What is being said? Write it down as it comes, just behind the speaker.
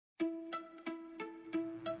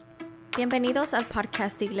Bienvenidos al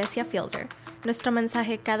podcast de Iglesia Fielder. Nuestro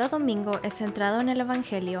mensaje cada domingo es centrado en el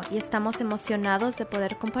Evangelio y estamos emocionados de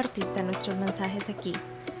poder compartirte nuestros mensajes aquí.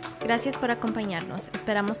 Gracias por acompañarnos.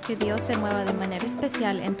 Esperamos que Dios se mueva de manera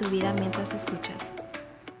especial en tu vida mientras escuchas.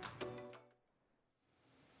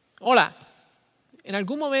 Hola, ¿en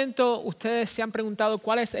algún momento ustedes se han preguntado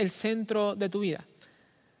cuál es el centro de tu vida?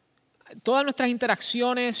 Todas nuestras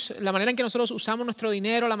interacciones, la manera en que nosotros usamos nuestro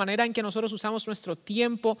dinero, la manera en que nosotros usamos nuestro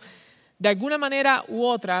tiempo, de alguna manera u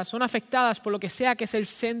otra son afectadas por lo que sea que es el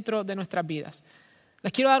centro de nuestras vidas.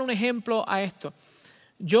 Les quiero dar un ejemplo a esto.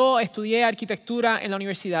 Yo estudié arquitectura en la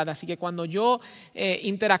universidad, así que cuando yo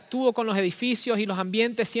interactúo con los edificios y los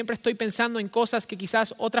ambientes, siempre estoy pensando en cosas que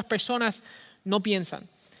quizás otras personas no piensan.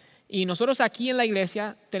 Y nosotros aquí en la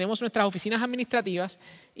iglesia tenemos nuestras oficinas administrativas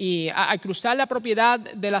y al cruzar la propiedad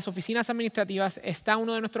de las oficinas administrativas está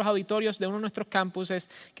uno de nuestros auditorios de uno de nuestros campuses,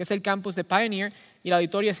 que es el campus de Pioneer, y el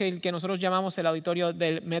auditorio es el que nosotros llamamos el auditorio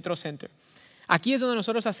del Metro Center. Aquí es donde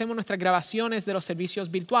nosotros hacemos nuestras grabaciones de los servicios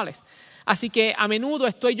virtuales. Así que a menudo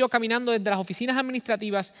estoy yo caminando desde las oficinas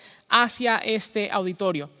administrativas hacia este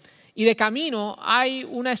auditorio. Y de camino hay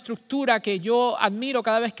una estructura que yo admiro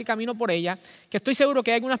cada vez que camino por ella, que estoy seguro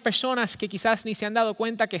que hay algunas personas que quizás ni se han dado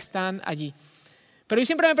cuenta que están allí. Pero yo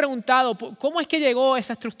siempre me he preguntado, ¿cómo es que llegó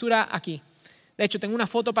esa estructura aquí? De hecho, tengo una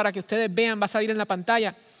foto para que ustedes vean, va a salir en la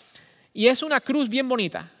pantalla. Y es una cruz bien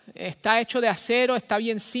bonita. Está hecho de acero, está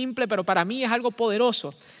bien simple, pero para mí es algo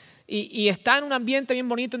poderoso. Y está en un ambiente bien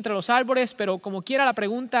bonito entre los árboles, pero como quiera la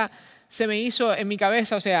pregunta se me hizo en mi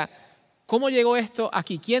cabeza, o sea, ¿cómo llegó esto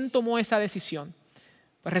aquí? ¿Quién tomó esa decisión?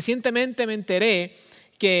 Pues recientemente me enteré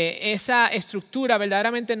que esa estructura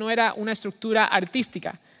verdaderamente no era una estructura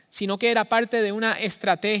artística, sino que era parte de una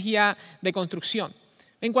estrategia de construcción.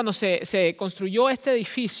 ¿Ven? Cuando se construyó este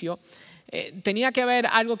edificio, tenía que haber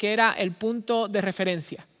algo que era el punto de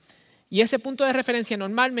referencia. Y ese punto de referencia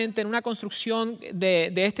normalmente en una construcción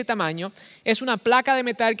de este tamaño es una placa de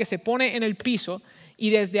metal que se pone en el piso. Y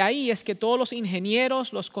desde ahí es que todos los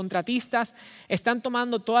ingenieros, los contratistas, están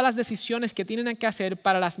tomando todas las decisiones que tienen que hacer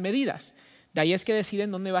para las medidas. De ahí es que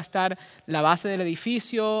deciden dónde va a estar la base del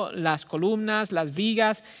edificio, las columnas, las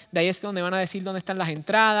vigas. De ahí es donde van a decir dónde están las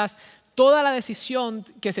entradas. Toda la decisión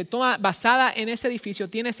que se toma basada en ese edificio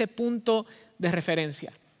tiene ese punto de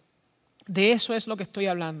referencia. De eso es lo que estoy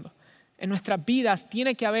hablando. En nuestras vidas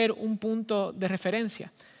tiene que haber un punto de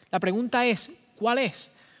referencia. La pregunta es, ¿cuál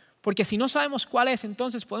es? Porque si no sabemos cuál es,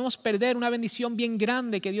 entonces podemos perder una bendición bien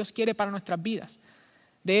grande que Dios quiere para nuestras vidas.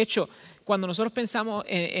 De hecho, cuando nosotros pensamos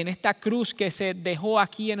en esta cruz que se dejó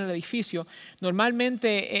aquí en el edificio,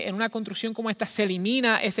 normalmente en una construcción como esta se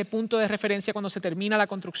elimina ese punto de referencia cuando se termina la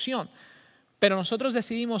construcción. Pero nosotros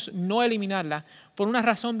decidimos no eliminarla por una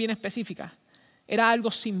razón bien específica. Era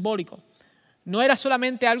algo simbólico. No era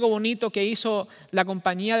solamente algo bonito que hizo la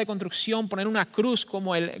compañía de construcción, poner una cruz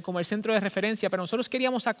como el centro de referencia, pero nosotros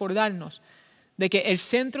queríamos acordarnos de que el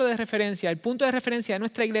centro de referencia, el punto de referencia de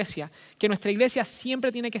nuestra iglesia, que nuestra iglesia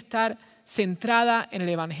siempre tiene que estar centrada en el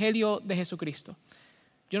Evangelio de Jesucristo.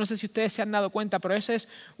 Yo no sé si ustedes se han dado cuenta, pero esa es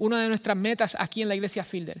una de nuestras metas aquí en la Iglesia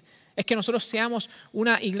Fielder. Es que nosotros seamos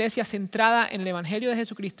una iglesia centrada en el Evangelio de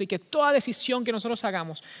Jesucristo y que toda decisión que nosotros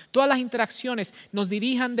hagamos, todas las interacciones nos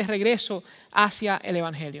dirijan de regreso hacia el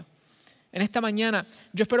Evangelio. En esta mañana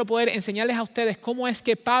yo espero poder enseñarles a ustedes cómo es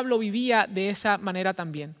que Pablo vivía de esa manera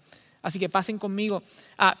también. Así que pasen conmigo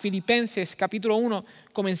a Filipenses capítulo 1,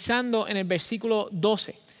 comenzando en el versículo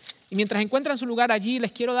 12. Y mientras encuentran su lugar allí,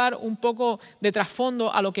 les quiero dar un poco de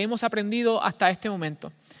trasfondo a lo que hemos aprendido hasta este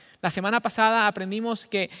momento. La semana pasada aprendimos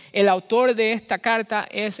que el autor de esta carta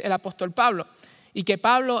es el apóstol Pablo y que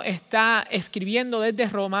Pablo está escribiendo desde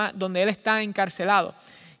Roma, donde él está encarcelado.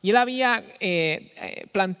 Y él había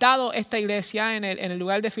plantado esta iglesia en el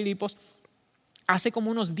lugar de Filipos hace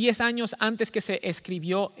como unos 10 años antes que se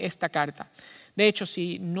escribió esta carta. De hecho,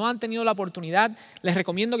 si no han tenido la oportunidad, les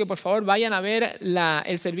recomiendo que por favor vayan a ver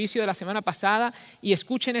el servicio de la semana pasada y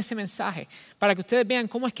escuchen ese mensaje para que ustedes vean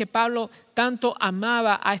cómo es que Pablo tanto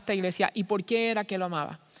amaba a esta iglesia y por qué era que lo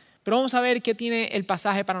amaba. Pero vamos a ver qué tiene el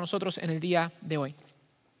pasaje para nosotros en el día de hoy.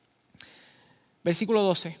 Versículo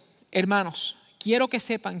 12. Hermanos, quiero que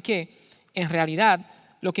sepan que en realidad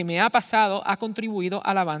lo que me ha pasado ha contribuido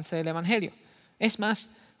al avance del Evangelio. Es más,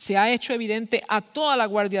 se ha hecho evidente a toda la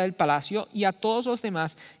guardia del palacio y a todos los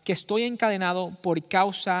demás que estoy encadenado por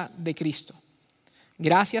causa de Cristo.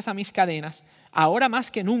 Gracias a mis cadenas, ahora más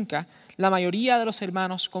que nunca, la mayoría de los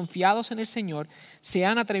hermanos confiados en el Señor se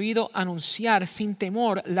han atrevido a anunciar sin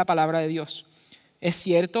temor la palabra de Dios. Es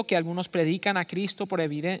cierto que algunos predican a Cristo por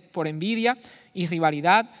envidia y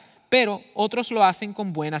rivalidad, pero otros lo hacen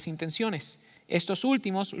con buenas intenciones. Estos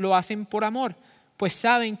últimos lo hacen por amor, pues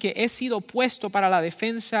saben que he sido puesto para la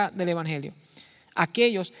defensa del Evangelio.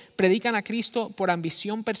 Aquellos predican a Cristo por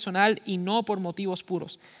ambición personal y no por motivos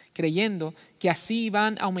puros, creyendo que así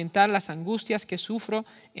van a aumentar las angustias que sufro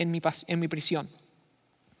en mi prisión.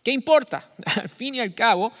 ¿Qué importa? Al fin y al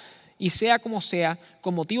cabo, y sea como sea,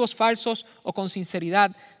 con motivos falsos o con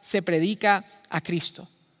sinceridad, se predica a Cristo.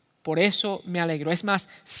 Por eso me alegro. Es más,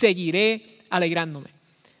 seguiré alegrándome.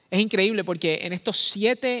 Es increíble porque en estos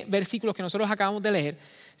 7 versículos que nosotros acabamos de leer,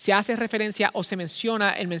 se hace referencia o se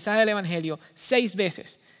menciona el mensaje del Evangelio 6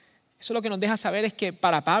 veces. Eso lo que nos deja saber es que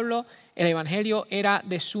para Pablo el Evangelio era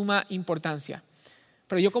de suma importancia.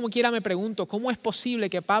 Pero yo como quiera me pregunto, ¿cómo es posible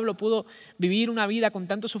que Pablo pudo vivir una vida con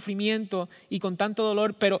tanto sufrimiento y con tanto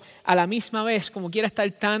dolor, pero a la misma vez como quiera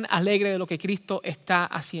estar tan alegre de lo que Cristo está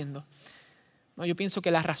haciendo? No, yo pienso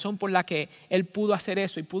que la razón por la que él pudo hacer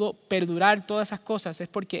eso y pudo perdurar todas esas cosas es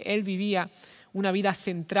porque él vivía una vida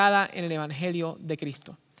centrada en el Evangelio de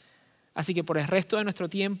Cristo. Así que por el resto de nuestro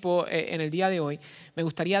tiempo en el día de hoy, me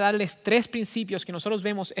gustaría darles 3 principios que nosotros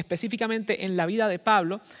vemos específicamente en la vida de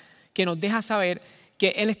Pablo que nos deja saber que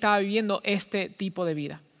él estaba viviendo este tipo de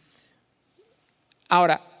vida.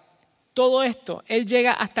 Ahora, todo esto, él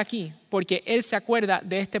llega hasta aquí porque él se acuerda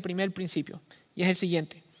de este primer principio y es el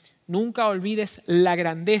siguiente: nunca olvides la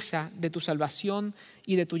grandeza de tu salvación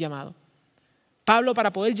y de tu llamado. Pablo,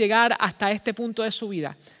 para poder llegar hasta este punto de su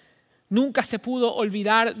vida, nunca se pudo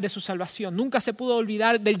olvidar de su salvación, nunca se pudo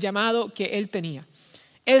olvidar del llamado que él tenía.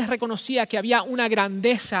 Él reconocía que había una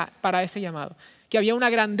grandeza para ese llamado, que había una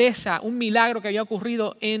grandeza, un milagro que había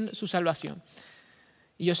ocurrido en su salvación.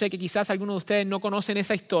 Y yo sé que quizás algunos de ustedes no conocen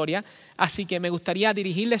esa historia, así que me gustaría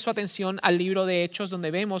dirigirles su atención al libro de Hechos,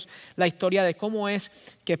 donde vemos la historia de cómo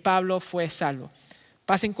es que Pablo fue salvo.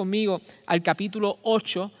 Pasen conmigo al capítulo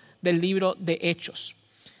 8 del libro de Hechos.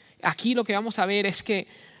 Aquí lo que vamos a ver es que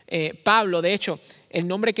Pablo, de hecho, el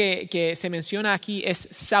nombre que se menciona aquí es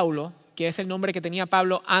Saulo, que es el nombre que tenía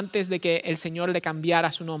Pablo antes de que el Señor le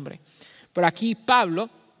cambiara su nombre. Pero aquí Pablo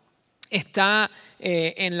está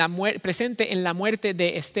presente en la muerte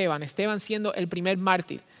de Esteban, Esteban siendo el primer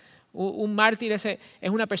mártir. Un mártir es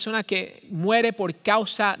una persona que muere por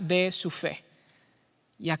causa de su fe.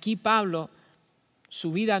 Y aquí Pablo,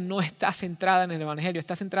 su vida no está centrada en el Evangelio,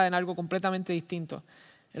 está centrada en algo completamente distinto.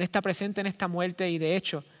 Él está presente en esta muerte y de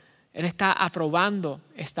hecho, él está aprobando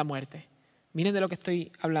esta muerte. Miren de lo que estoy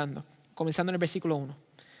hablando, comenzando en el versículo 1.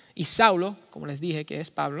 Y Saulo, como les dije que es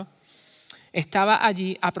Pablo, estaba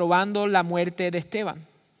allí aprobando la muerte de Esteban.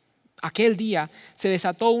 Aquel día se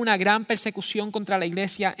desató una gran persecución contra la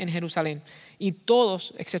iglesia en Jerusalén y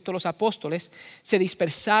todos, excepto los apóstoles, se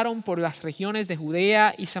dispersaron por las regiones de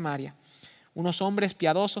Judea y Samaria. Unos hombres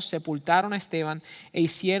piadosos sepultaron a Esteban e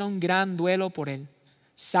hicieron gran duelo por él.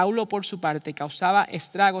 Saulo, por su parte, causaba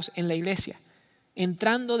estragos en la iglesia.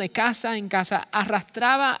 Entrando de casa en casa,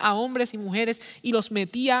 arrastraba a hombres y mujeres y los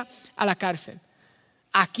metía a la cárcel.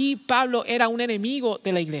 Aquí Pablo era un enemigo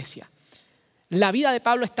de la iglesia. La vida de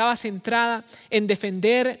Pablo estaba centrada en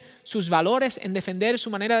defender sus valores, en defender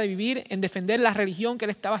su manera de vivir, en defender la religión que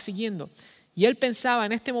él estaba siguiendo. Y él pensaba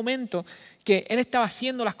en este momento que él estaba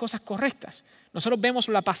haciendo las cosas correctas. Nosotros vemos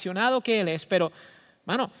lo apasionado que él es, pero,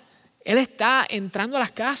 él está entrando a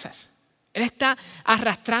las casas. Él está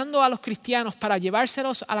arrastrando a los cristianos para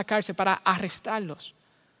llevárselos a la cárcel, para arrestarlos.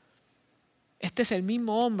 Este es el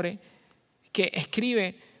mismo hombre que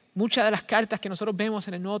escribe muchas de las cartas que nosotros vemos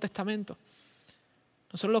en el Nuevo Testamento.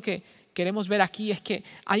 Nosotros lo que queremos ver aquí es que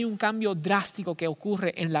hay un cambio drástico que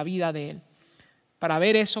ocurre en la vida de él. Para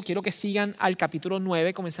ver eso, quiero que sigan al capítulo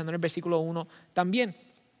 9, comenzando en el versículo 1 también.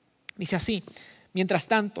 Dice así: mientras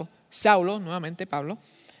tanto, Saulo, nuevamente Pablo,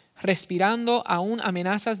 respirando aún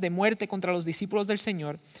amenazas de muerte contra los discípulos del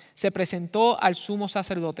Señor, se presentó al sumo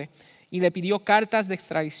sacerdote y le pidió cartas de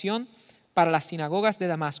extradición para las sinagogas de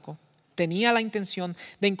Damasco. Tenía la intención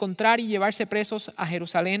de encontrar y llevarse presos a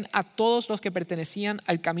Jerusalén a todos los que pertenecían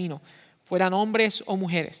al camino, fueran hombres o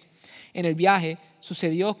mujeres. En el viaje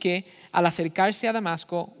sucedió que, al acercarse a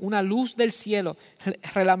Damasco, una luz del cielo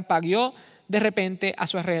relampagueó de repente a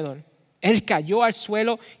su alrededor. Él cayó al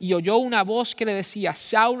suelo y oyó una voz que le decía: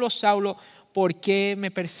 Saulo, Saulo, ¿por qué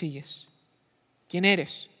me persigues? ¿Quién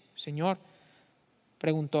eres, Señor?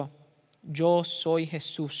 Preguntó. Yo soy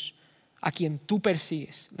Jesús, a quien tú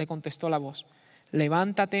persigues, le contestó la voz.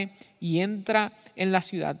 Levántate y entra en la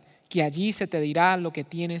ciudad, que allí se te dirá lo que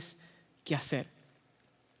tienes que hacer.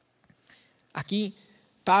 Aquí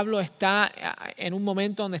Pablo está en un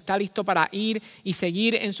momento donde está listo para ir y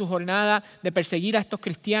seguir en su jornada de perseguir a estos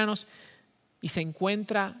cristianos y se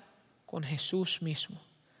encuentra con Jesús mismo.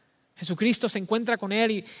 Jesucristo se encuentra con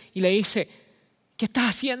él y le dice: ¿Qué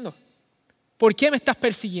estás haciendo? ¿Por qué me estás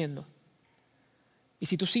persiguiendo? Y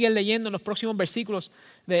si tú sigues leyendo en los próximos versículos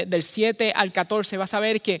del 7 al 14, vas a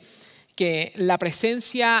ver que la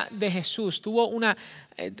presencia de Jesús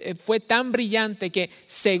fue tan brillante que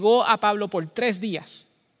cegó a Pablo por 3 días.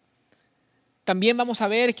 También vamos a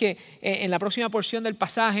ver que en la próxima porción del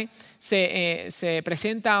pasaje se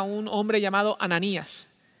presenta a un hombre llamado Ananías.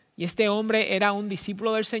 Y este hombre era un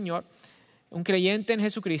discípulo del Señor, un creyente en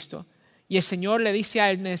Jesucristo. Y el Señor le dice a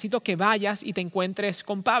él: necesito que vayas y te encuentres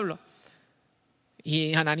con Pablo.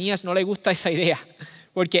 Y a Ananías no le gusta esa idea,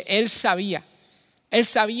 porque él sabía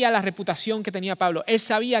la reputación que tenía Pablo. Él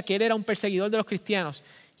sabía que él era un perseguidor de los cristianos.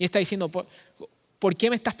 Y está diciendo: ¿por qué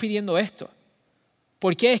me estás pidiendo esto?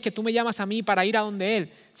 ¿Por qué es que tú me llamas a mí para ir a donde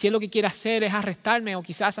él? Si él lo que quiere hacer es arrestarme o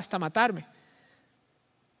quizás hasta matarme.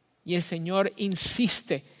 Y el Señor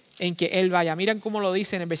insiste en que él vaya. Miren cómo lo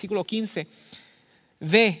dice en el versículo 15.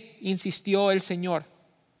 Ve, insistió el Señor,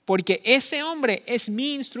 porque ese hombre es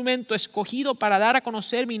mi instrumento escogido para dar a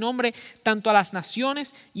conocer mi nombre tanto a las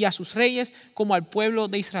naciones y a sus reyes como al pueblo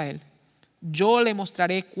de Israel. Yo le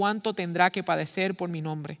mostraré cuánto tendrá que padecer por mi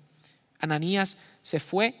nombre. Ananías se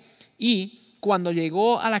fue y cuando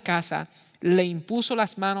llegó a la casa le impuso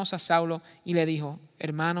las manos a Saulo y le dijo: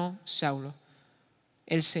 hermano Saulo,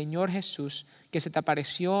 el Señor Jesús, que se te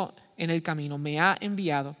apareció en el camino, me ha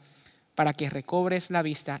enviado para que recobres la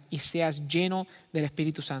vista y seas lleno del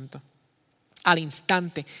Espíritu Santo. Al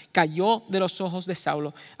instante cayó de los ojos de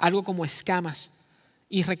Saulo algo como escamas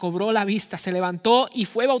y recobró la vista, se levantó y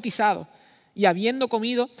fue bautizado, y habiendo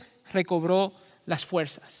comido recobró las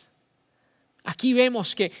fuerzas. Aquí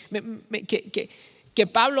vemos que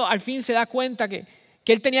Pablo al fin se da cuenta que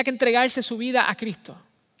él tenía que entregarse su vida a Cristo.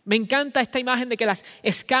 Me encanta esta imagen de que las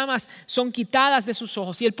escamas son quitadas de sus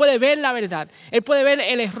ojos y él puede ver la verdad. Él puede ver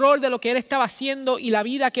el error de lo que él estaba haciendo y la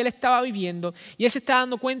vida que él estaba viviendo. Y él se está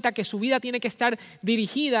dando cuenta que su vida tiene que estar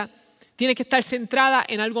dirigida, tiene que estar centrada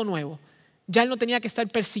en algo nuevo. Ya él no tenía que estar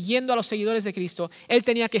persiguiendo a los seguidores de Cristo. Él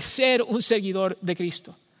tenía que ser un seguidor de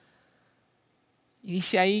Cristo. Y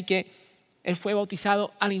dice ahí que él fue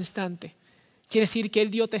bautizado al instante. Quiere decir que él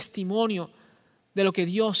dio testimonio de lo que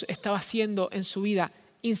Dios estaba haciendo en su vida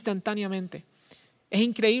instantáneamente. Es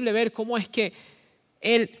increíble ver cómo es que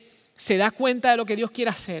él se da cuenta de lo que Dios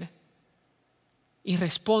quiere hacer y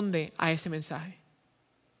responde a ese mensaje.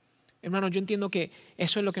 Hermanos, yo entiendo que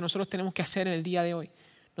eso es lo que nosotros tenemos que hacer en el día de hoy.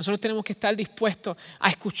 Nosotros tenemos que estar dispuestos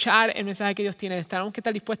a escuchar el mensaje que Dios tiene. Tenemos que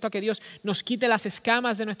estar dispuestos a que Dios nos quite las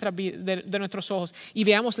escamas de nuestros ojos y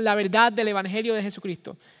veamos la verdad del Evangelio de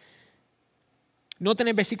Jesucristo. Noten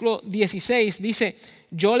el versículo 16, dice: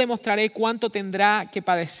 yo le mostraré cuánto tendrá que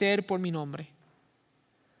padecer por mi nombre.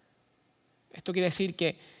 Esto quiere decir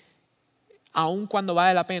que aun cuando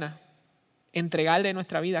vale la pena entregarle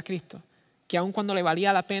nuestra vida a Cristo, que aun cuando le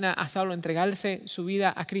valía la pena a Saulo entregarse su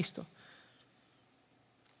vida a Cristo,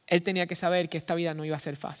 él tenía que saber que esta vida no iba a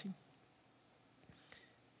ser fácil,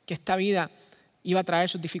 que esta vida iba a traer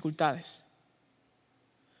sus dificultades,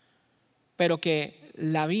 pero que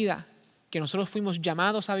la vida que nosotros fuimos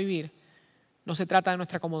llamados a vivir no se trata de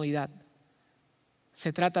nuestra comodidad,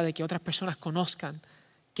 se trata de que otras personas conozcan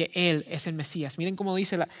que Él es el Mesías. Miren cómo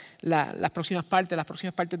dice las próximas partes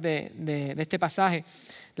de este pasaje.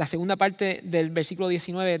 La segunda parte del versículo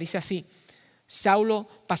 19 dice así: Saulo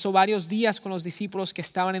pasó varios días con los discípulos que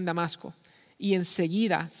estaban en Damasco y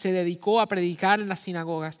enseguida se dedicó a predicar en las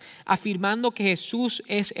sinagogas, afirmando que Jesús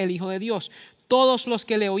es el Hijo de Dios. Todos los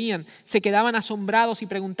que le oían se quedaban asombrados y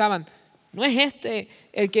preguntaban: ¿no es este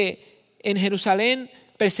el que en Jerusalén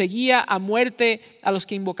perseguía a muerte a los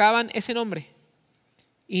que invocaban ese nombre?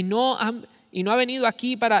 ¿Y no ha venido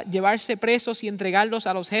aquí para llevarse presos y entregarlos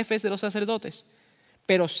a los jefes de los sacerdotes?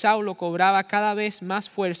 Pero Saulo cobraba cada vez más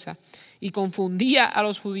fuerza y confundía a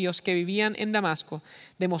los judíos que vivían en Damasco,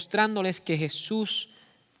 demostrándoles que Jesús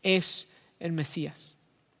es el Mesías.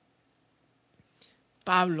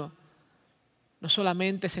 Pablo no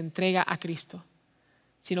solamente se entrega a Cristo,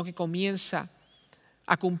 sino que comienza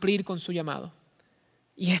a cumplir con su llamado.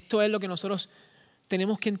 Y esto es lo que nosotros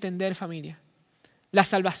tenemos que entender, familia. La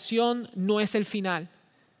salvación no es el final.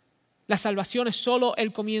 La salvación es solo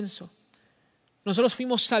el comienzo. Nosotros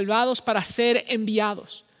fuimos salvados para ser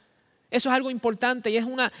enviados. Eso es algo importante y es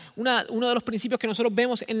uno de los principios que nosotros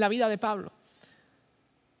vemos en la vida de Pablo.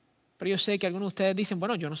 Pero yo sé que algunos de ustedes dicen: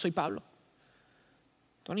 bueno, yo no soy Pablo.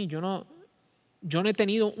 Tony, yo no he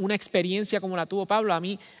tenido una experiencia como la tuvo Pablo. A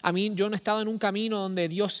mí yo no he estado en un camino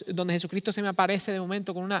donde Jesucristo se me aparece de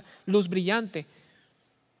momento con una luz brillante.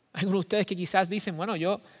 Hay algunos de ustedes que quizás dicen: bueno,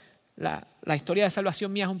 la historia de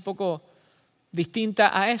salvación mía es un poco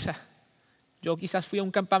distinta a esa. Yo quizás fui a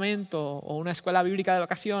un campamento o una escuela bíblica de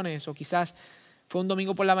vacaciones, o quizás fue un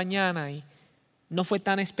domingo por la mañana y no fue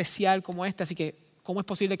tan especial como este, así que ¿cómo es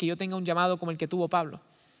posible que yo tenga un llamado como el que tuvo Pablo?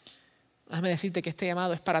 Déjame decirte que este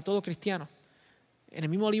llamado es para todo cristiano. En el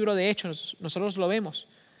mismo libro de Hechos nosotros lo vemos.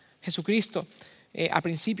 Jesucristo, al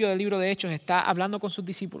principio del libro de Hechos, está hablando con sus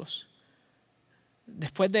discípulos.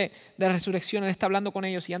 Después de la resurrección, Él está hablando con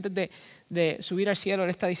ellos, y antes de subir al cielo, Él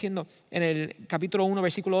está diciendo en el capítulo 1,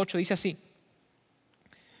 versículo 8, dice así: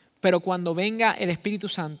 pero cuando venga el Espíritu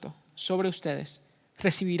Santo sobre ustedes,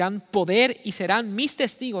 recibirán poder y serán mis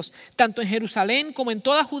testigos, tanto en Jerusalén como en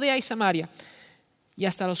toda Judea y Samaria, y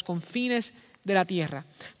hasta los confines de la tierra.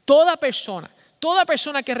 Toda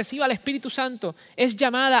persona que reciba al Espíritu Santo es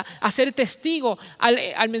llamada a ser testigo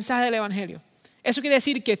al mensaje del Evangelio. Eso quiere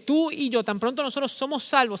decir que tú y yo, tan pronto nosotros somos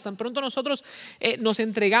salvos, tan pronto nosotros nos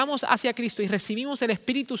entregamos hacia Cristo y recibimos el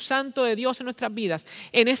Espíritu Santo de Dios en nuestras vidas,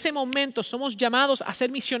 en ese momento somos llamados a ser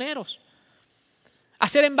misioneros, a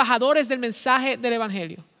ser embajadores del mensaje del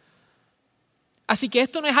Evangelio. Así que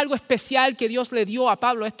esto no es algo especial que Dios le dio a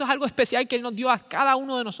Pablo, esto es algo especial que Él nos dio a cada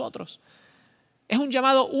uno de nosotros. Es un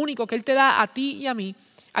llamado único que Él te da a ti y a mí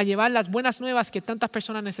a llevar las buenas nuevas que tantas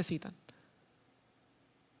personas necesitan.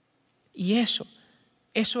 Y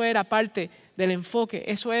eso era parte del enfoque,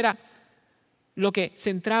 eso era lo que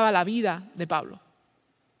centraba la vida de Pablo.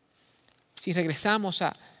 Si regresamos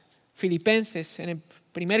a Filipenses, en el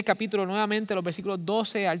primer capítulo nuevamente, los versículos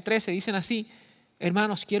 12 al 13 dicen así: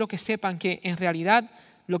 hermanos, quiero que sepan que en realidad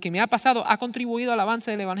lo que me ha pasado ha contribuido al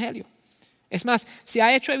avance del Evangelio. Es más, se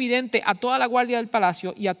ha hecho evidente a toda la guardia del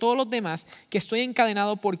palacio y a todos los demás que estoy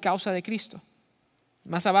encadenado por causa de Cristo.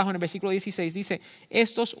 Más abajo en el versículo 16 dice: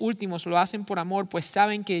 estos últimos lo hacen por amor, pues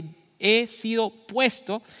saben que he sido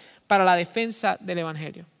puesto para la defensa del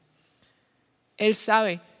Evangelio. Él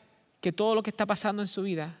sabe que todo lo que está pasando en su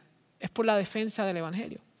vida es por la defensa del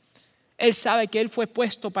Evangelio. Él sabe que Él fue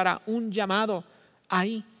puesto para un llamado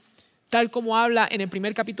ahí. Tal como habla en el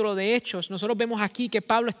primer capítulo de Hechos, nosotros vemos aquí que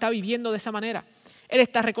Pablo está viviendo de esa manera. Él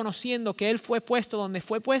está reconociendo que Él fue puesto donde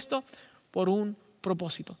fue puesto por un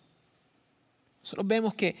propósito. Nosotros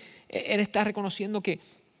vemos que Él está reconociendo que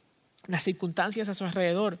las circunstancias a su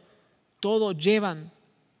alrededor todo llevan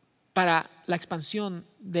para la expansión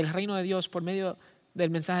del reino de Dios por medio del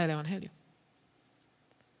mensaje del Evangelio.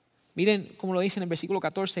 Miren cómo lo dice en el versículo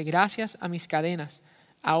 14: gracias a mis cadenas,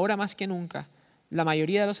 ahora más que nunca, la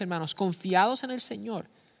mayoría de los hermanos, confiados en el Señor,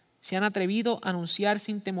 se han atrevido a anunciar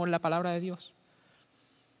sin temor la palabra de Dios.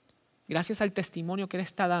 Gracias al testimonio que Él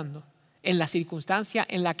está dando, en la circunstancia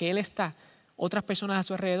en la que Él está, otras personas a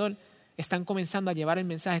su alrededor están comenzando a llevar el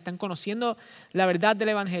mensaje, están conociendo la verdad del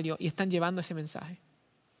Evangelio y están llevando ese mensaje.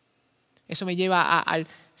 Eso me lleva al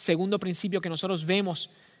segundo principio que nosotros vemos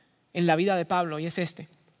en la vida de Pablo, y es este: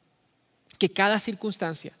 que cada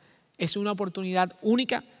circunstancia es una oportunidad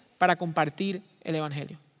única para compartir el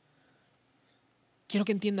Evangelio. Quiero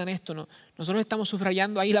que entiendan esto, ¿no? Nosotros estamos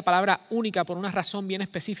subrayando ahí la palabra única por una razón bien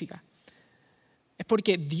específica. Es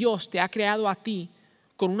porque Dios te ha creado a ti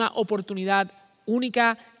con una oportunidad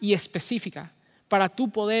única y específica para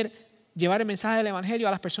tú poder llevar el mensaje del Evangelio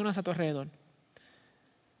a las personas a tu alrededor.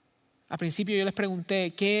 Al principio yo les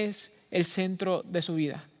pregunté qué es el centro de su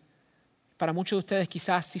vida. Para muchos de ustedes,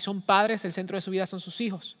 quizás si son padres, el centro de su vida son sus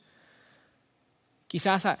hijos.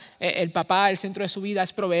 Quizás el papá, el centro de su vida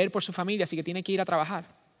es proveer por su familia, así que tiene que ir a trabajar.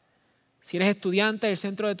 Si eres estudiante, el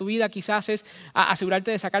centro de tu vida quizás es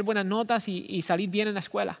asegurarte de sacar buenas notas y salir bien en la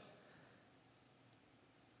escuela.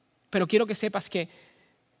 Pero quiero que sepas que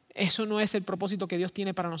eso no es el propósito que Dios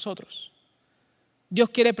tiene para nosotros. Dios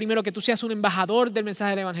quiere primero que tú seas un embajador del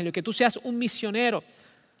mensaje del Evangelio, que tú seas un misionero,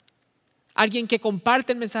 alguien que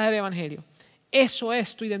comparte el mensaje del Evangelio. Eso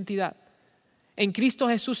es tu identidad. En Cristo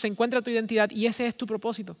Jesús se encuentra tu identidad y ese es tu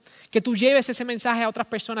propósito. Que tú lleves ese mensaje a otras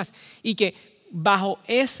personas y que bajo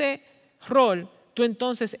ese rol tú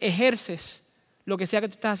entonces ejerces lo que sea que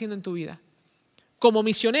tú estás haciendo en tu vida. Como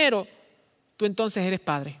misionero, tú entonces eres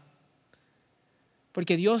padre.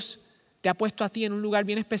 Porque Dios te ha puesto a ti en un lugar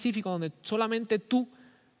bien específico donde solamente tú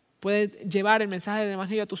puedes llevar el mensaje del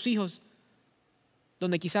Evangelio a tus hijos,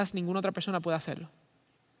 donde quizás ninguna otra persona pueda hacerlo.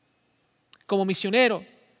 Como misionero,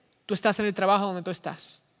 tú estás en el trabajo donde tú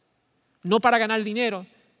estás. No para ganar dinero,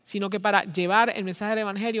 sino que para llevar el mensaje del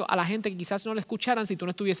Evangelio a la gente que quizás no lo escucharan si tú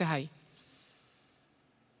no estuvieses ahí.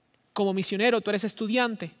 Como misionero, tú eres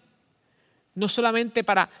estudiante, no solamente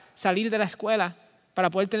para salir de la escuela, para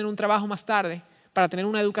poder tener un trabajo más tarde, para tener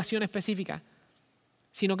una educación específica,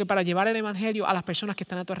 sino que para llevar el Evangelio a las personas que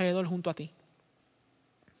están a tu alrededor junto a ti.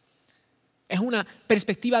 Es una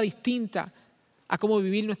perspectiva distinta a cómo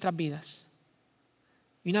vivir nuestras vidas.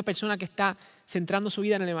 Y una persona que está centrando su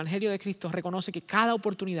vida en el Evangelio de Cristo reconoce que cada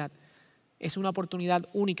oportunidad es una oportunidad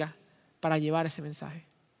única para llevar ese mensaje.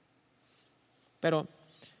 Pero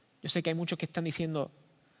yo sé que hay muchos que están diciendo,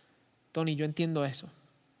 Tony, yo entiendo eso.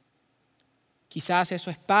 Quizás eso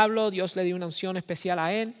es Pablo, Dios le dio una unción especial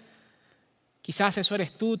a él. Quizás eso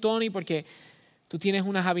eres tú, Tony, porque tú tienes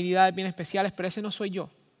unas habilidades bien especiales, pero ese no soy yo.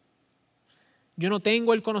 Yo no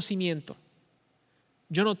tengo el conocimiento.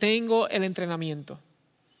 Yo no tengo el entrenamiento.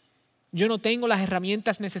 Yo no tengo las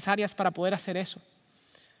herramientas necesarias para poder hacer eso.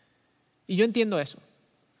 Y yo entiendo eso.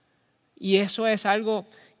 Y eso es algo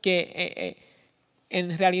que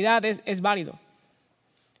en realidad es válido.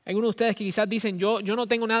 Algunos de ustedes que quizás dicen, yo no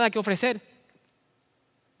tengo nada que ofrecer.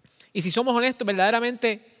 Y si somos honestos,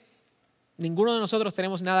 verdaderamente ninguno de nosotros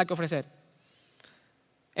tenemos nada que ofrecer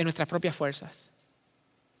en nuestras propias fuerzas.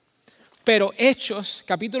 Pero Hechos,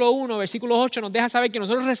 capítulo 1, versículo 8, nos deja saber que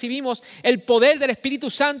nosotros recibimos el poder del Espíritu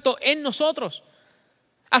Santo en nosotros.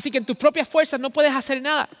 Así que en tus propias fuerzas no puedes hacer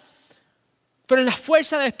nada. Pero en la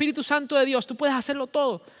fuerza del Espíritu Santo de Dios, tú puedes hacerlo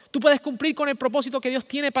todo. Tú puedes cumplir con el propósito que Dios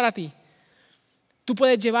tiene para ti. Tú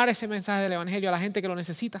puedes llevar ese mensaje del Evangelio a la gente que lo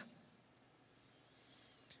necesita.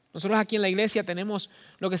 Nosotros aquí en la iglesia tenemos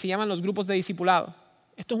lo que se llaman los grupos de discipulado.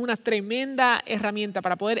 Esto es una tremenda herramienta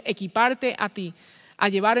para poder equiparte a ti a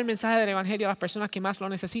llevar el mensaje del Evangelio a las personas que más lo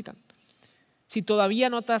necesitan. Si todavía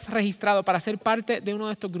no te has registrado para ser parte de uno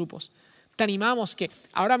de estos grupos, te animamos que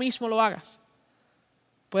ahora mismo lo hagas.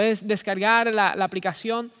 Puedes descargar la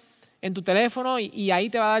aplicación en tu teléfono y ahí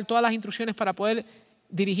te va a dar todas las instrucciones para poder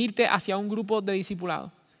dirigirte hacia un grupo de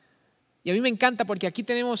discipulado. Y a mí me encanta porque aquí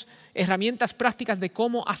tenemos herramientas prácticas de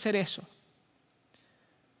cómo hacer eso.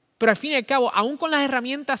 Pero al fin y al cabo, aún con las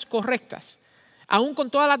herramientas correctas, aún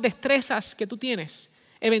con todas las destrezas que tú tienes,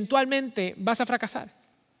 eventualmente vas a fracasar.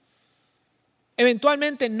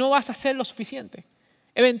 Eventualmente no vas a hacer lo suficiente.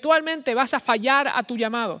 Eventualmente vas a fallar a tu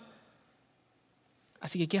llamado.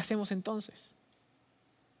 Así que, ¿qué hacemos entonces?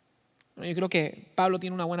 Bueno, yo creo que Pablo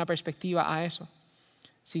tiene una buena perspectiva a eso.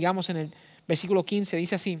 Sigamos en el versículo 15,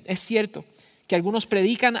 dice así: es cierto que algunos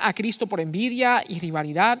predican a Cristo por envidia y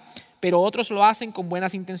rivalidad, pero otros lo hacen con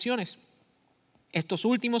buenas intenciones. Estos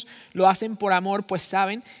últimos lo hacen por amor, pues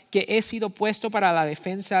saben que he sido puesto para la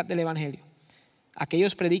defensa del Evangelio.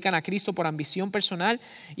 Aquellos predican a Cristo por ambición personal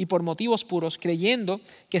y por motivos puros, creyendo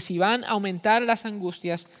que si van a aumentar las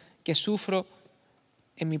angustias que sufro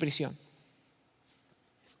en mi prisión.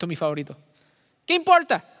 Esto es mi favorito. ¿Qué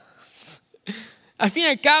importa? Al fin y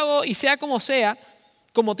al cabo, y sea como sea,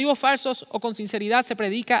 con motivos falsos o con sinceridad se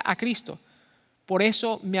predica a Cristo. Por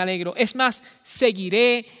eso me alegro. Es más,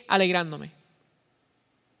 seguiré alegrándome.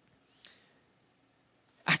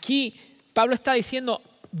 Aquí Pablo está diciendo,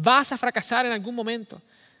 vas a fracasar en algún momento.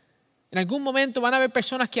 En algún momento van a haber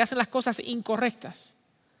personas que hacen las cosas incorrectas.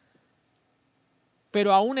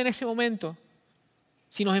 Pero aún en ese momento,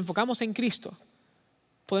 si nos enfocamos en Cristo,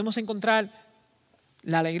 podemos encontrar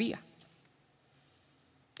la alegría.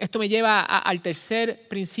 Esto me lleva al tercer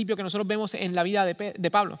principio que nosotros vemos en la vida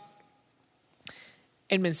de Pablo.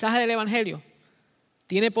 El mensaje del Evangelio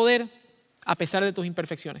tiene poder a pesar de tus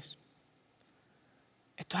imperfecciones.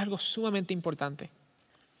 Esto es algo sumamente importante.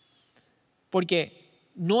 Porque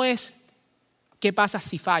no es qué pasa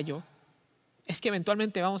si fallo, es que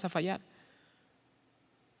eventualmente vamos a fallar.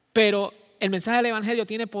 Pero el mensaje del Evangelio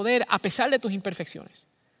tiene poder a pesar de tus imperfecciones.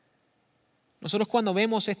 Nosotros cuando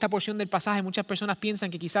vemos esta porción del pasaje, muchas personas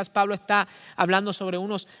piensan que quizás Pablo está hablando sobre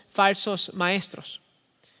unos falsos maestros.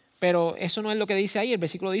 Pero eso no es lo que dice ahí. El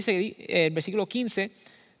versículo 15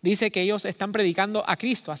 dice que ellos están predicando a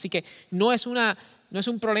Cristo. Así que no es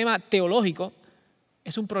un problema teológico,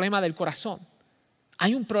 es un problema del corazón.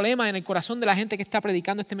 Hay un problema en el corazón de la gente que está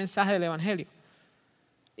predicando este mensaje del Evangelio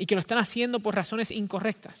y que lo están haciendo por razones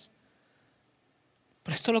incorrectas.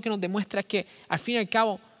 Pero esto lo que nos demuestra es que al fin y al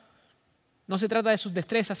cabo no se trata de sus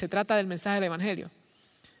destrezas, se trata del mensaje del Evangelio.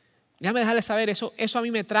 Déjame dejarles saber, eso a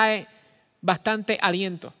mí me trae bastante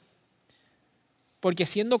aliento. Porque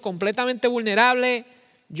siendo completamente vulnerable,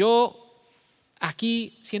 yo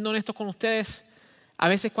aquí, siendo honesto con ustedes, a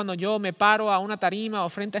veces cuando yo me paro a una tarima o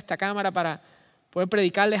frente a esta cámara para poder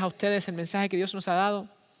predicarles a ustedes el mensaje que Dios nos ha dado,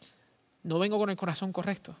 no vengo con el corazón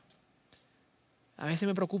correcto. A veces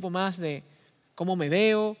me preocupo más de cómo me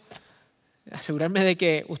veo, asegurarme de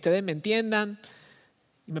que ustedes me entiendan.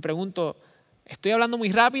 Y me pregunto, ¿estoy hablando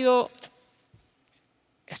muy rápido?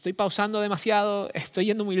 ¿Estoy pausando demasiado? ¿Estoy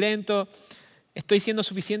yendo muy lento? ¿Estoy siendo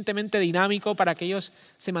suficientemente dinámico para que ellos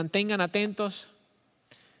se mantengan atentos?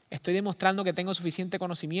 ¿Estoy demostrando que tengo suficiente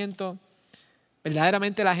conocimiento?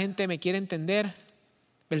 ¿Verdaderamente la gente me quiere entender?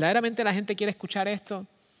 ¿Verdaderamente la gente quiere escuchar esto?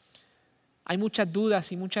 Hay muchas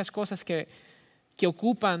dudas y muchas cosas que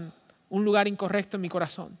ocupan un lugar incorrecto en mi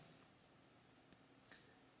corazón.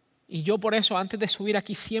 Y yo por eso, antes de subir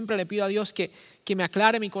aquí, siempre le pido a Dios que me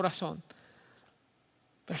aclare mi corazón.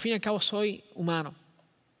 Pero al fin y al cabo soy humano.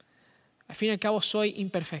 Al fin y al cabo soy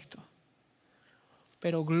imperfecto.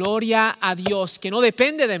 Pero gloria a Dios, que no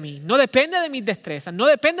depende de mí, no depende de mis destrezas, no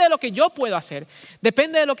depende de lo que yo puedo hacer.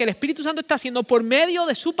 Depende de lo que el Espíritu Santo está haciendo por medio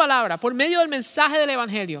de su palabra, por medio del mensaje del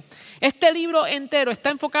Evangelio. Este libro entero está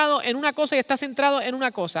enfocado en una cosa y está centrado en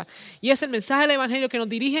una cosa. Y es el mensaje del Evangelio que nos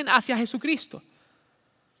dirige hacia Jesucristo.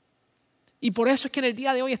 Y por eso es que en el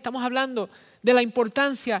día de hoy estamos hablando de la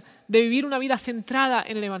importancia de vivir una vida centrada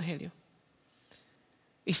en el Evangelio.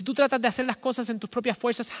 Y si tú tratas de hacer las cosas en tus propias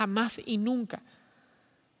fuerzas, jamás y nunca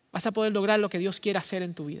vas a poder lograr lo que Dios quiere hacer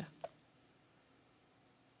en tu vida.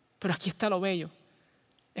 Pero aquí está lo bello,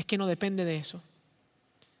 es que no depende de eso,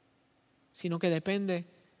 sino que depende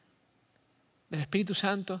del Espíritu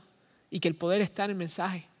Santo y que el poder está en el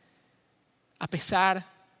mensaje, a pesar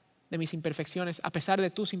de mis imperfecciones, a pesar de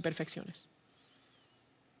tus imperfecciones.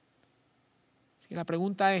 Y la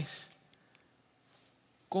pregunta es,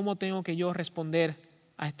 ¿cómo tengo que yo responder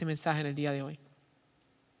a este mensaje en el día de hoy?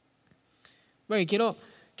 Bueno, y quiero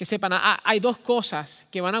que sepan, hay dos cosas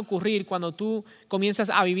que van a ocurrir cuando tú comienzas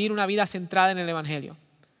a vivir una vida centrada en el Evangelio.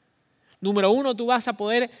 Número uno, tú vas a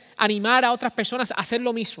poder animar a otras personas a hacer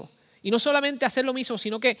lo mismo. Y no solamente hacer lo mismo,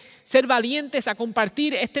 sino que ser valientes a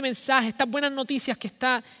compartir este mensaje, estas buenas noticias que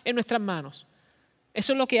está en nuestras manos.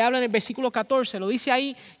 Eso es lo que habla en el versículo 14, lo dice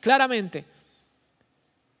ahí claramente.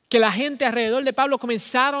 Que la gente alrededor de Pablo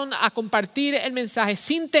comenzaron a compartir el mensaje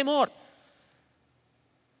sin temor,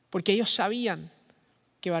 porque ellos sabían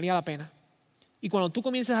que valía la pena. Y cuando tú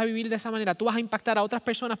comienzas a vivir de esa manera, tú vas a impactar a otras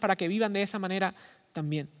personas para que vivan de esa manera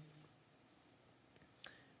también.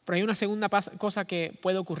 Pero hay una segunda cosa que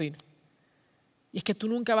puede ocurrir. Y es que tú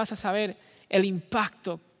nunca vas a saber el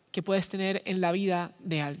impacto que puedes tener en la vida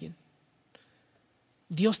de alguien.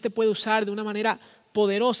 Dios te puede usar de una manera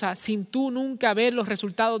poderosa sin tú nunca ver los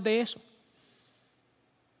resultados de eso.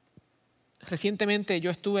 Recientemente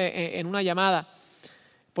yo estuve en una llamada,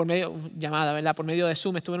 por medio de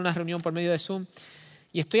Zoom, estuve en una reunión por medio de Zoom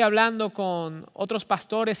y estoy hablando con otros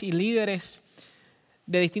pastores y líderes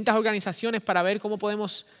de distintas organizaciones para ver cómo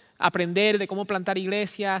podemos aprender de cómo plantar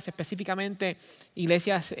iglesias, específicamente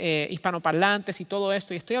iglesias hispanoparlantes y todo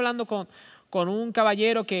esto. Y estoy hablando con un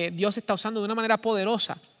caballero que Dios está usando de una manera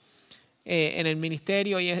poderosa en el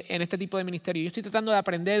ministerio y en este tipo de ministerio. Yo estoy tratando de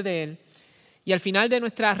aprender de él. Y al final de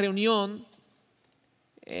nuestra reunión,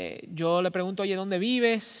 yo le pregunto, oye, ¿dónde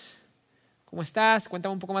vives? ¿Cómo estás?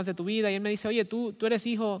 Cuéntame un poco más de tu vida. Y él me dice, oye, ¿tú eres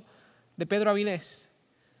hijo de Pedro Avilés?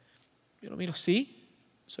 Yo lo miro, sí,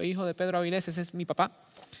 soy hijo de Pedro Avilés, ese es mi papá.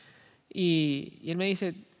 Y él me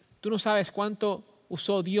dice, tú no sabes cuánto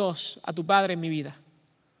usó Dios a tu padre en mi vida.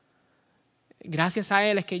 Gracias a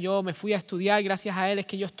él es que yo me fui a estudiar, gracias a él es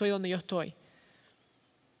que yo estoy donde yo estoy.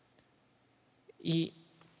 Y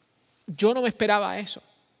yo no me esperaba eso.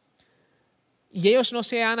 Y ellos no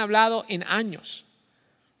se han hablado en años.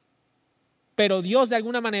 Pero Dios de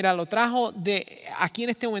alguna manera lo trajo de aquí en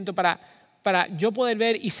este momento para yo poder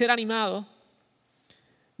ver y ser animado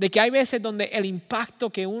de que hay veces donde el impacto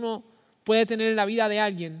que uno puede tener en la vida de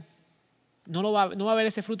alguien no va a ver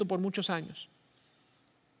ese fruto por muchos años.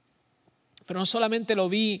 Pero no solamente lo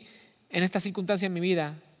vi en esta circunstancia en mi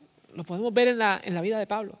vida, lo podemos ver en la vida de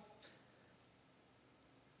Pablo.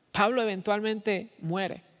 Pablo eventualmente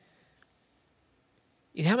muere.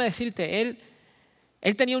 Y déjame decirte,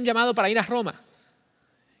 él tenía un llamado para ir a Roma.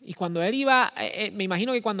 Y cuando él iba, me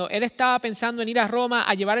imagino que cuando él estaba pensando en ir a Roma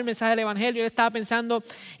a llevar el mensaje del Evangelio, él estaba pensando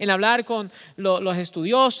en hablar con los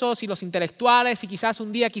estudiosos y los intelectuales y quizás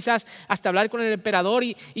un día, quizás hasta hablar con el emperador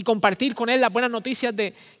y compartir con él las buenas noticias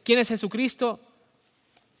de quién es Jesucristo.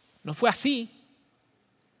 No fue así.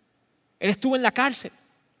 Él estuvo en la cárcel.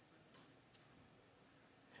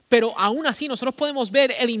 Pero aún así nosotros podemos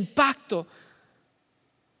ver el impacto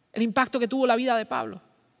que tuvo la vida de Pablo.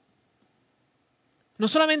 No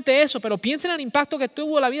solamente eso, pero piensen en el impacto que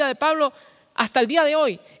tuvo la vida de Pablo hasta el día de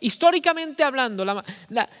hoy. Históricamente hablando,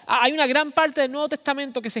 hay una gran parte del Nuevo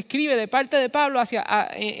Testamento que se escribe de parte de Pablo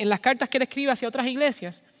en las cartas que él escribe hacia otras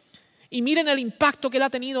iglesias. Y miren el impacto que él ha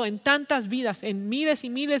tenido en tantas vidas, en miles y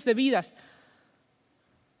miles de vidas.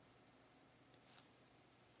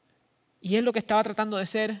 Y él lo que estaba tratando de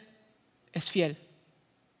ser es fiel.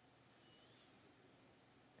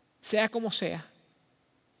 Sea como sea.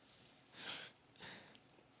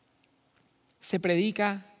 Se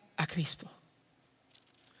predica a Cristo.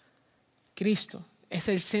 Cristo es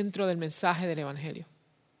el centro del mensaje del Evangelio.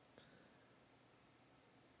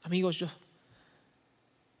 Amigos,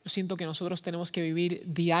 Yo siento que nosotros tenemos que vivir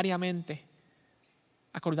diariamente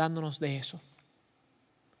acordándonos de eso.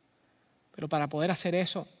 Pero para poder hacer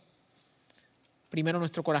eso, primero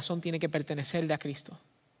nuestro corazón tiene que pertenecerle a Cristo.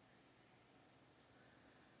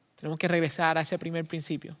 Tenemos que regresar a ese primer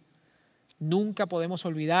principio. Nunca podemos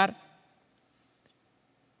olvidar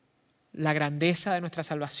la grandeza de nuestra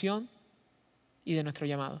salvación y de nuestro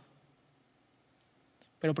llamado.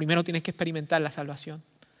 Pero primero tienes que experimentar la salvación.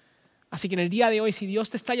 Así que en el día de hoy, si Dios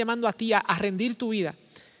te está llamando a ti a rendir tu vida,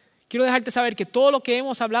 quiero dejarte saber que todo lo que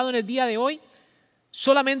hemos hablado en el día de hoy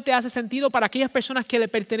solamente hace sentido para aquellas personas que le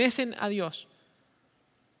pertenecen a Dios.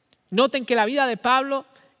 Noten que la vida de Pablo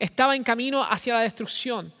estaba en camino hacia la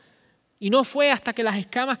destrucción y no fue hasta que las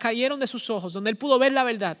escamas cayeron de sus ojos donde él pudo ver la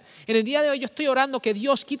verdad. En el día de hoy yo estoy orando que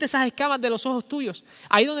Dios quite esas escamas de los ojos tuyos,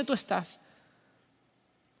 ahí donde tú estás,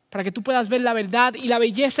 para que tú puedas ver la verdad y la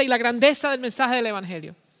belleza y la grandeza del mensaje del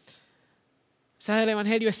Evangelio. El mensaje del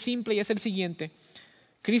Evangelio es simple y es el siguiente: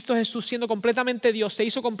 Cristo Jesús, siendo completamente Dios, se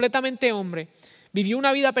hizo completamente hombre, vivió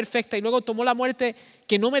una vida perfecta y luego tomó la muerte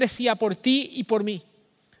que no merecía por ti y por mí.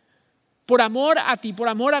 Por amor a ti, por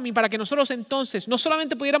amor a mí, para que nosotros entonces no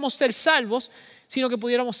solamente pudiéramos ser salvos, sino que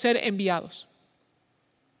pudiéramos ser enviados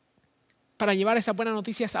para llevar esas buenas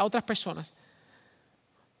noticias a otras personas,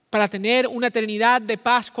 para tener una eternidad de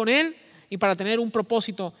paz con Él y para tener un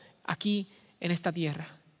propósito aquí en esta tierra.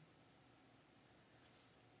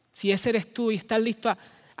 Si ese eres tú y estás listo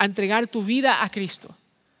a entregar tu vida a Cristo,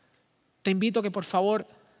 te invito a que por favor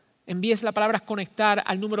envíes la palabra conectar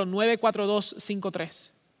al número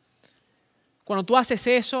 94253. Cuando tú haces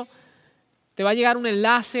eso, te va a llegar un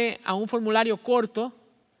enlace a un formulario corto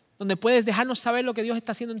donde puedes dejarnos saber lo que Dios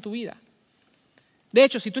está haciendo en tu vida. De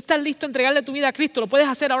hecho, si tú estás listo a entregarle tu vida a Cristo, lo puedes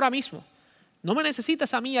hacer ahora mismo. No me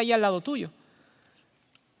necesitas a mí ahí al lado tuyo.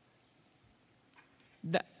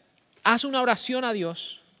 Haz una oración a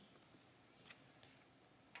Dios.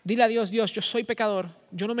 Dile a Dios: Dios, yo soy pecador,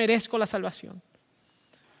 yo no merezco la salvación,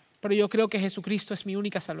 pero yo creo que Jesucristo es mi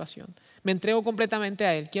única salvación. Me entrego completamente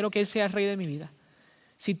a Él, quiero que Él sea el Rey de mi vida.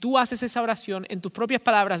 Si tú haces esa oración en tus propias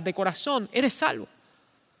palabras de corazón, eres salvo.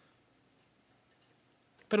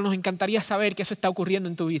 Pero nos encantaría saber que eso está ocurriendo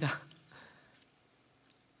en tu vida.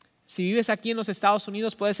 Si vives aquí en los Estados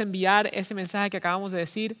Unidos, puedes enviar ese mensaje que acabamos de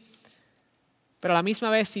decir. Pero a la misma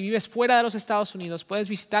vez, si vives fuera de los Estados Unidos, puedes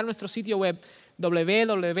visitar nuestro sitio web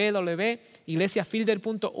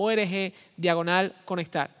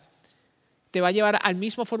www.iglesiafielder.org/conectar. Te va a llevar al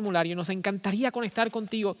mismo formulario. Nos encantaría conectar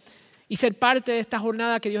contigo y ser parte de esta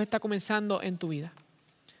jornada que Dios está comenzando en tu vida.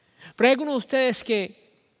 Pero hay algunos de ustedes que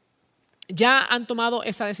ya han tomado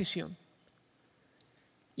esa decisión.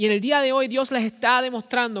 Y en el día de hoy Dios les está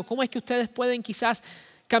demostrando cómo es que ustedes pueden quizás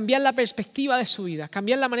cambiar la perspectiva de su vida,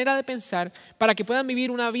 cambiar la manera de pensar para que puedan vivir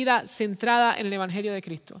una vida centrada en el Evangelio de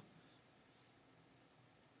Cristo.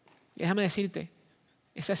 Y déjame decirte,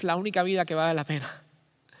 esa es la única vida que vale la pena.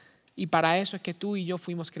 Y para eso es que tú y yo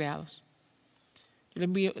fuimos creados. Yo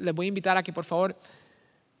les voy a invitar a que por favor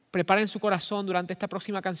preparen su corazón durante esta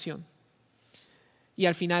próxima canción. Y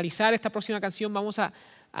al finalizar esta próxima canción vamos a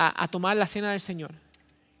tomar la cena del Señor.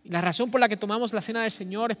 Y la razón por la que tomamos la cena del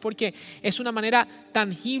Señor es porque es una manera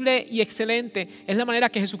tangible y excelente. Es la manera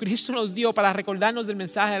que Jesucristo nos dio para recordarnos del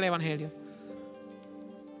mensaje del Evangelio.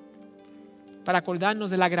 Para acordarnos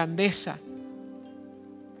de la grandeza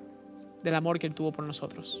del amor que Él tuvo por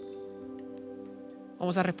nosotros.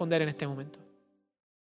 Vamos a responder en este momento.